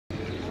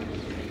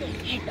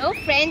Hello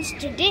friends,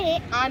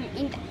 today I'm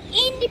in the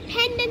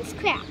Independence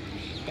Square.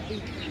 The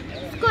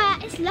Independence Square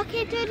is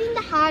located in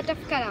the heart of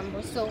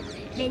Colombo. So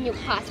when you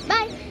pass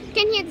by, you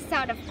can hear the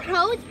sound of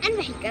crowds and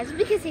vehicles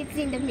because it's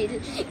in the middle.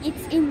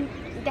 It's in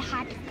the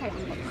heart of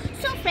Colombo.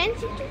 So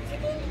friends, you can see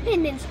the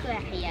Independence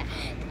Square here.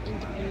 The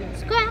Independence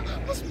Square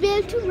was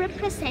built to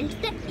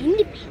represent the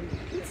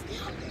independence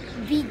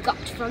we got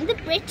from the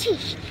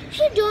British. If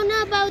you don't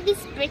know about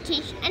this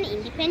British and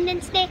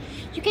Independence Day,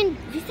 you can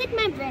visit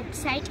my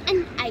website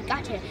and I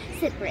got a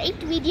separate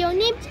video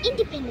named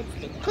Independence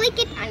Day. Click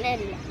it and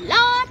learn a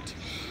lot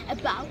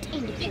about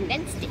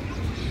Independence Day.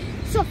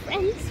 So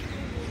friends,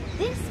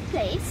 this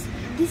place,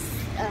 this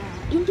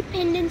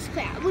Independence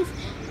Square was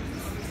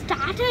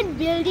started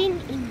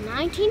building in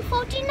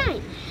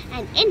 1949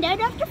 and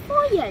ended after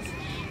 4 years.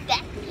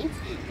 That means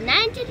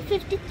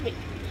 1953.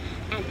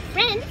 And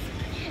friends,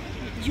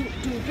 do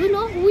you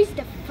know who is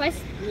the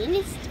first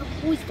minister?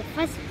 Who is the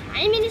first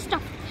prime minister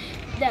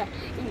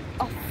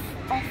of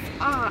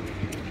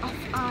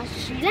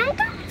Sri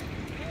Lanka?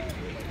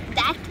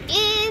 That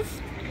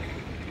is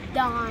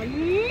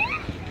Don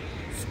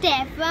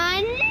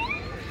Stephen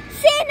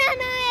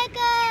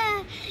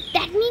Senanayake.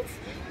 That means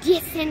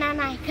dear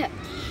Senanayake.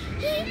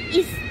 He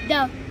is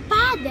the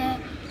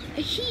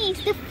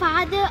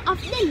father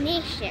of the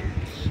nation.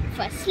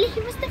 Firstly, he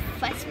was the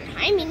first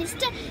prime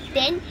minister,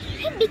 then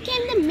he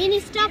became the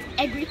minister of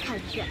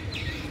agriculture.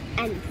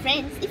 And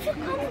friends, if you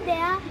come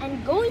there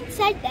and go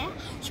inside there,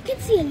 you can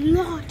see a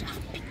lot of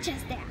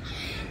pictures there.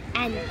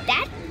 And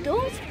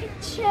those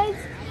pictures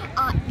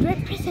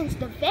represents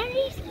the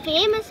very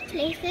famous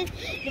places,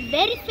 the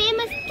very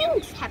famous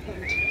things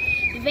happened.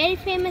 The very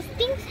famous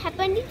things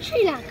happened in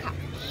Sri Lanka.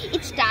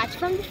 It starts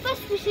from the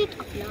first visit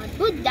of Lord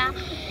Buddha,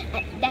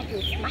 that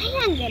was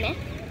Mahayana,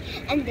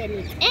 and then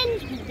it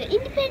ends with the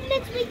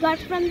independence we got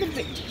from the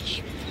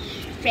British.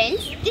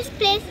 Friends, this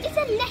place is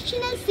a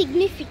national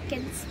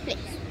significance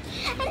place.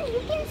 And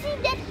you can see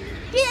that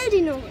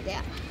building over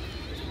there.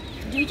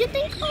 Do you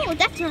think, oh,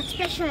 that's not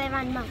special,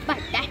 Evanma? But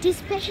that is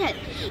special.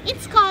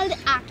 It's called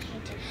Arcade.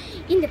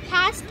 In the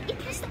past, it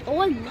was the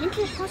old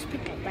mental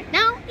hospital, but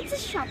now it's a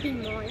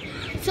shopping mall.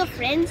 So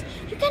friends,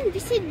 you can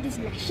visit this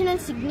national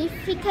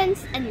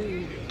significance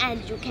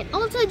and you can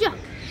also jog.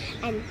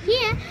 And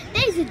here,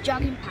 there is a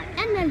jogging park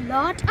and a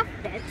lot of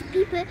wealthy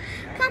people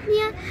come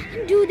here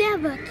and do their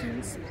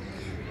workings.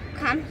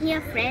 Come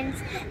here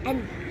friends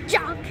and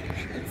jog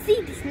and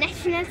see this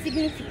national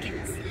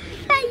significance.